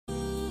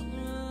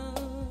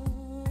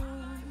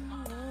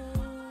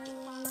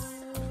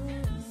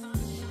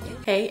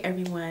Hey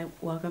everyone,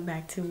 welcome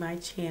back to my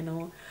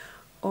channel,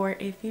 or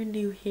if you're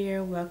new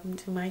here, welcome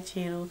to my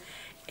channel.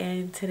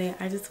 And today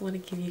I just want to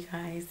give you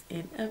guys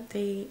an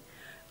update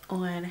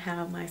on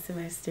how my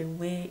semester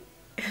went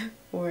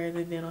for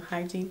the dental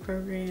hygiene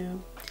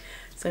program.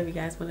 So if you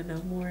guys want to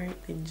know more,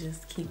 then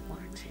just keep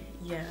watching.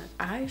 Yeah,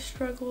 I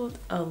struggled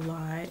a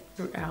lot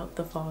throughout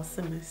the fall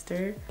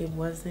semester. It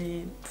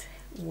wasn't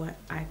what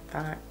I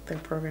thought the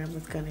program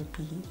was gonna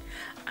be.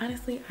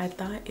 Honestly, I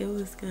thought it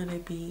was gonna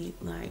be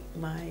like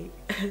my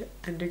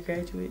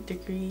undergraduate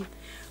degree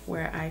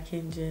where I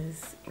can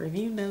just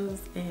review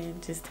notes and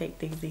just take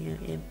things in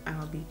and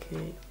I'll be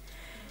good.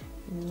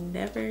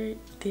 Never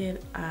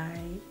did I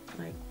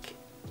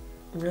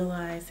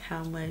realize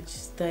how much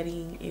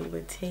studying it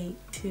would take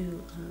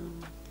to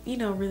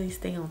really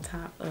stay on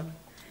top of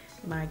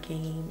my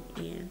game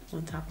and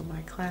on top of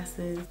my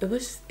classes. It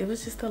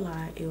was just a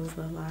lot. It was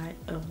a lot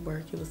of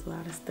work. It was a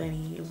lot of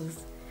studying.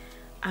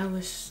 I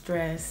was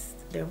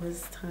stressed. There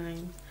was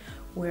times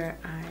where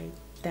I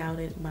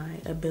doubted my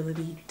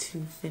ability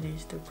to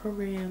finish the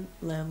program,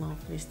 let alone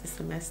finish the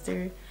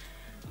semester.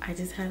 I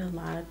just had a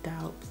lot of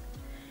doubts.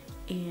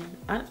 And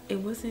it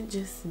wasn't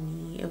just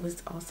me, it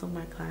was also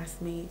my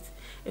classmates.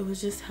 It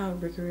was just how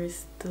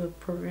rigorous the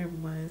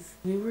program was.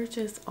 We were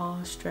just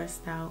all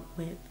stressed out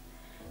with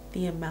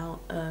the amount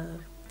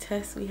of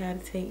tests we had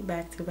to take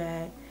back to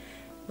back.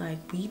 Like,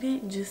 we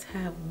didn't just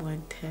have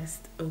one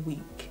test a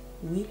week.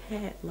 We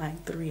had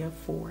like 3 or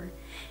 4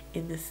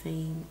 in the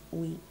same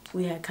week.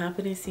 We had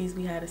competencies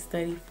we had to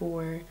study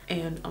for,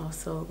 and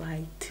also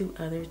like 2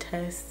 other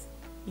tests.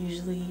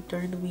 Usually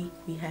during the week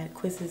we had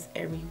quizzes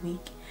every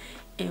week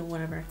in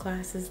one of our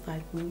classes.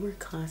 Like, we were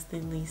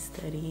constantly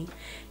studying,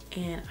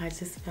 and I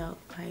just felt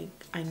like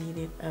I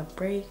needed a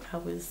break. I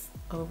was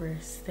over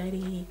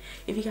studying.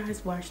 If you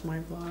guys watched my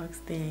vlogs,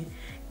 then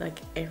like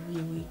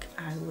every week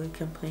I would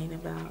complain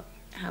about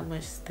how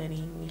much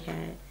studying we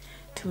had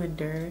to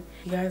endure.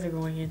 If you guys are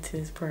going into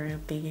this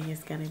program thinking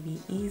it's gonna be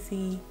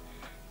easy,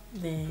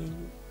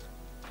 then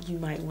you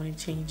might want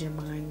to change your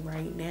mind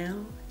right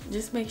now.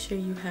 Just make sure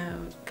you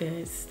have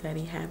good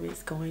study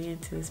habits going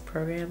into this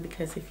program,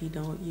 because if you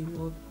don't, you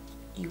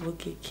will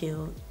get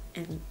killed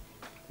and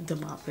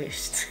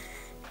demolished.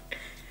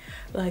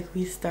 Like,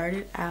 we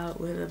started out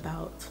with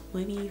about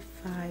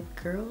 25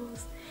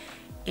 girls,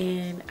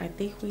 and I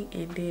think we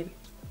ended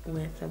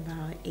with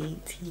about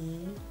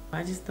 18.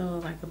 I just know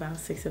like about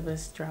 6 of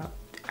us dropped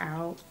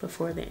out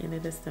before the end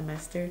of the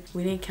semester.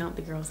 We didn't count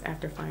the girls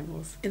after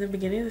finals. In the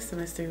beginning of the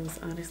semester, it was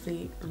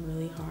honestly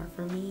really hard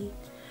for me.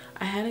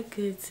 I had a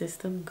good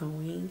system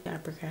going. I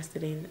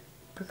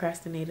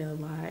procrastinated a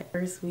lot.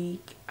 First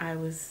week I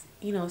was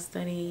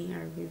studying. I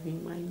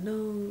reviewed my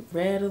notes,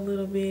 read a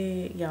little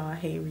bit. Y'all, I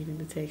hate reading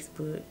the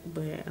textbook,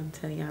 but I'm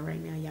telling y'all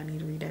right now, y'all need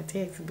to read that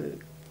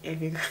textbook.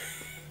 If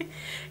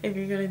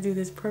you're gonna do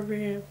this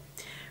program,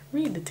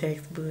 read the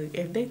textbook.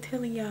 If they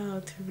telling y'all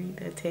to read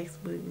that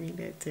textbook, read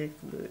that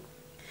textbook.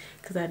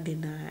 Because I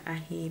did not. I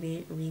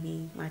hated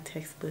reading my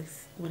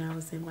textbooks when I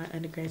was in my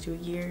undergraduate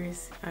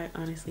years. I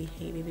honestly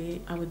hated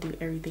it. I would do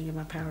everything in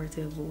my power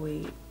to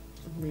avoid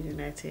reading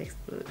that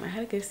textbook. I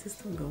had a good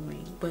system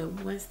going. But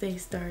once they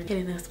started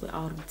hitting us with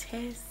all them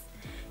tests,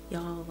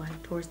 y'all,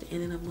 like towards the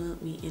end of the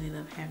month, we ended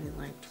up having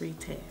like 3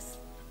 tests.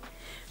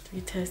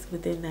 3 tests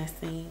within that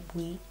same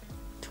week,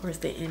 towards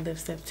the end of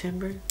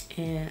September.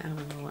 And I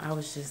don't know, I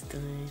was just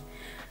done.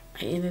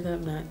 I ended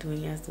up not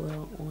doing as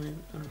well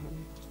on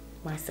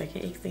my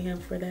second exam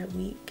for that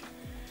week,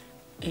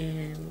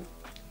 and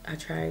I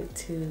tried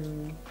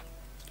to,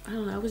 I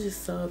don't know, I was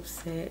just so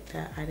upset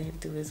that I didn't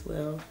do as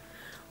well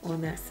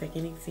on that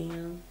second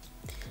exam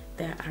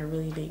that I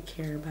really didn't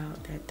care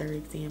about that third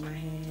exam I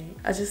had.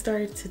 I just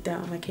started to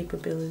doubt my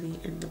capability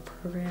in the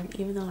program,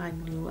 even though I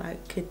knew I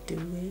could do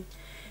it.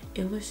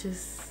 It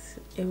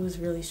was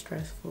really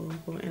stressful,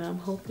 and I'm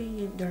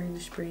hoping during the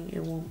spring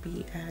it won't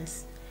be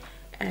as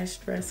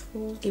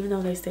stressful, even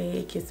though they say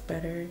it gets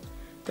better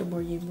the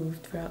more you move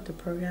throughout the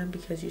program,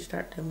 because you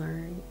start to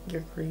learn your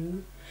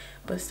groove.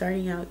 But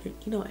starting out,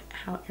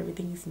 how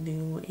everything's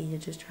new and you're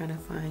just trying to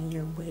find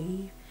your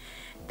way.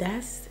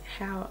 That's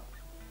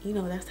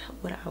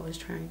what I was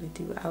trying to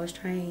do. I was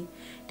trying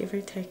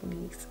different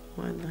techniques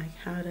on like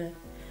how to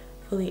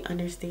fully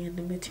understand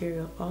the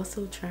material.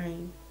 Also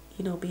trying,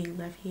 being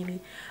left-handed,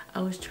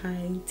 I was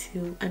trying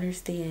to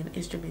understand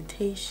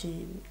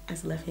instrumentation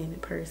as a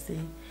left-handed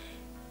person,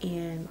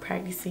 and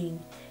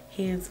practicing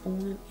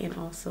hands-on and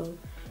also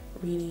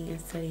reading and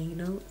studying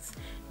notes.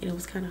 And it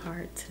was kind of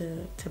hard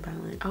to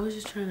balance. I was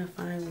just trying to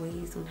find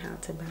ways on how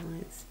to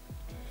balance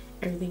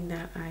everything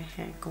that I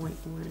had going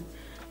on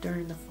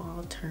during the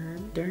fall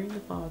term. During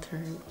the fall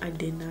term, I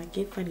did not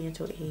get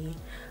financial aid.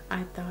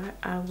 I thought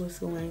I was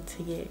going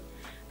to get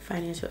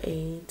financial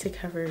aid to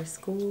cover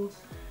school,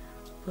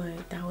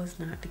 but that was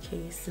not the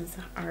case. Since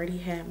I already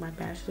had my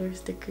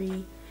bachelor's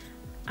degree,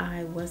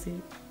 I was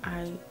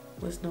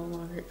no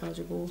longer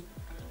eligible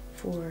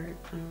for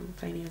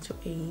financial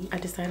aid. I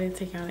decided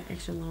to take out an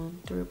extra loan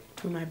through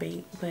my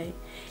bank, but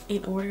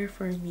in order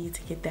for me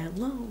to get that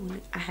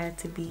loan, I had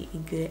to be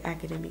in good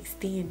academic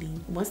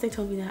standing. Once they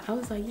told me that, I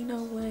was like, you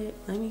know what,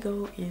 let me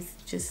go and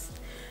just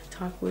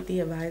talk with the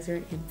advisor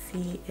and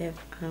see if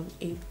I'm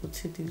able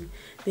to do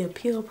the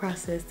appeal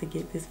process to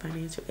get this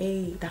financial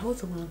aid. That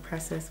was a long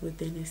process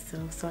within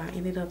itself, so I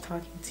ended up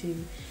talking to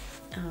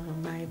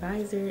my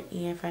advisor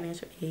and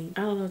financial aid,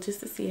 I don't know,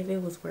 just to see if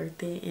it was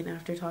worth it. And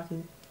after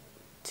talking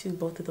to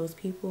both of those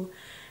people,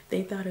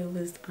 they thought it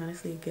was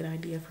honestly a good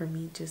idea for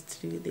me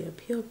just to do the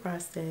appeal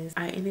process.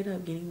 I ended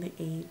up getting the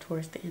aid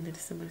towards the end of the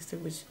semester,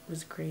 which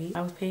was great.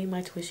 I was paying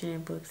my tuition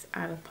and books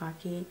out of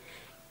pocket,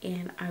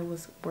 and I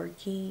was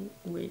working,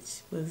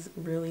 which was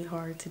really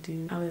hard to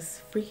do. I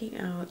was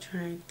freaking out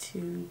trying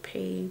to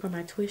pay for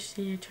my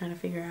tuition, trying to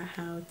figure out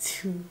how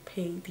to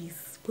pay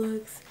these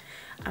books.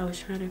 I was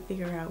trying to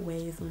figure out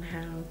ways on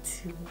how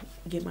to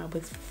get my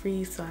books for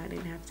free so I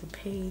didn't have to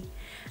pay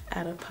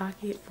out of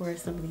pocket for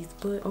some of these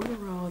books.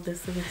 Overall, the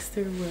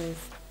semester was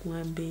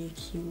one big,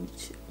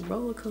 huge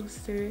roller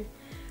coaster.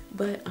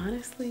 But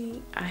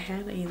honestly, I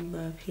had a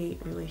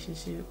love-hate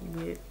relationship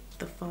with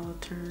the fall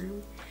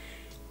term.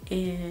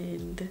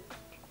 And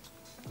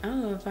I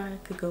don't know, if I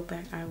could go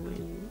back, I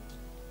wouldn't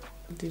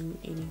do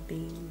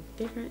anything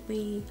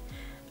differently.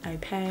 I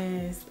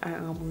passed, I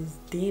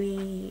almost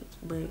didn't,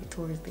 but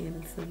towards the end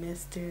of the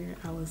semester,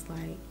 I was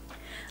like,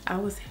 I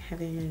was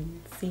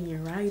having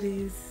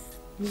senioritis.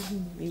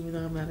 Even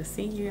though I'm not a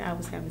senior, I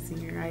was having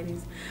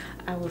senioritis.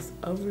 I was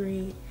over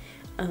it.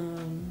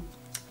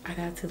 I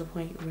got to the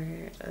point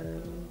where,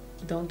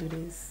 don't do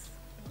this.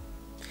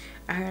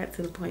 I got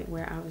to the point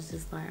where I was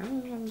just like,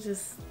 I'm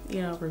just,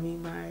 you know,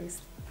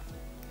 revise.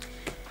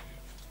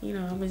 You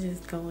know, I'm gonna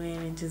just go in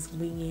and just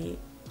wing it.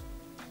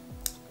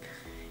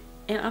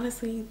 And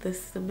honestly, the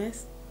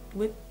semester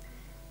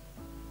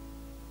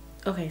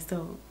okay,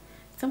 so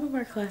some of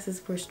our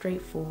classes were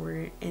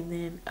straightforward and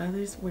then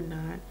others were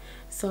not.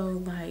 So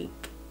like,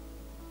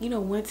 you know,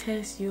 one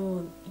test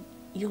you'll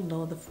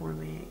know the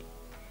format,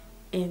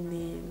 and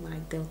then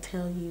like they'll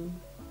tell you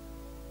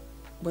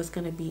what's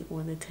gonna be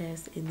on the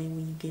test, and then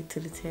when you get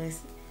to the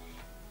test,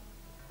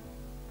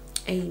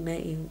 ain't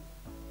nothing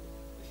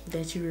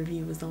that you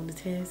review was on the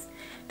test.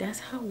 That's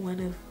how one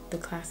of the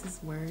classes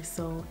were.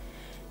 So,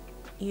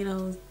 you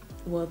know,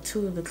 well,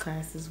 two of the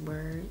classes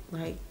were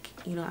like,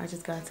 you know, I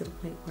just got to the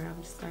point where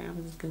I'm just like,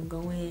 I'm just gonna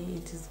go in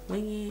and just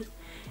wing it,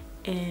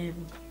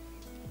 and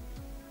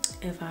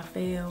if I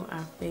fail, I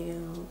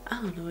fail. I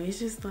don't know, it's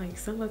just like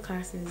some of the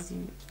classes,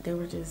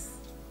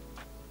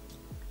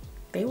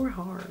 they were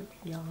hard,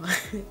 y'all.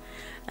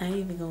 I ain't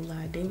even gonna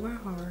lie, they were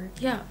hard.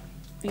 Yeah,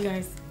 you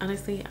guys,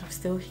 honestly, I'm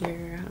still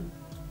here. I'm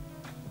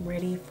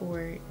ready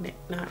for,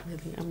 not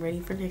really, I'm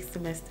ready for next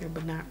semester,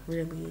 but not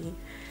really.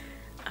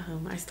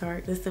 I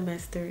start the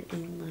semester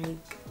in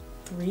like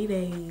 3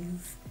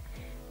 days,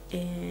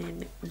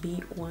 and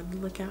be on the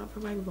lookout for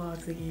my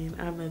vlogs again.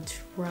 I'm gonna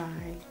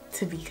try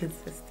to be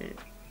consistent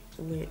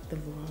with the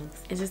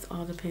vlogs. It just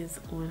all depends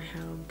on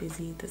how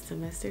busy the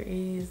semester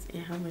is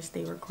and how much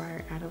they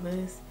require out of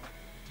us.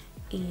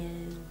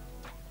 And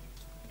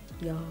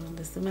y'all,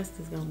 the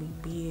semester's gonna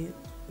be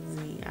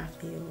busy. I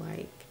feel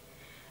like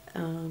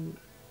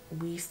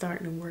we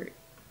starting to work,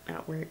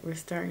 not work, we're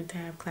starting to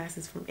have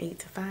classes from 8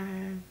 to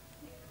 5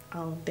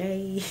 all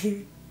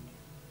day.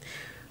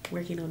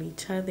 Working on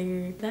each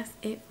other. That's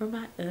it for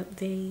my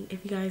update.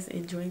 If you guys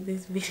enjoyed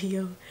this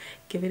video,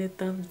 give it a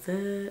thumbs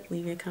up,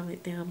 leave a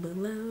comment down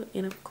below,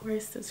 and of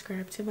course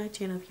subscribe to my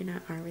channel if you're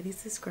not already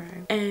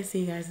subscribed, and see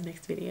you guys in the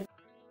next video.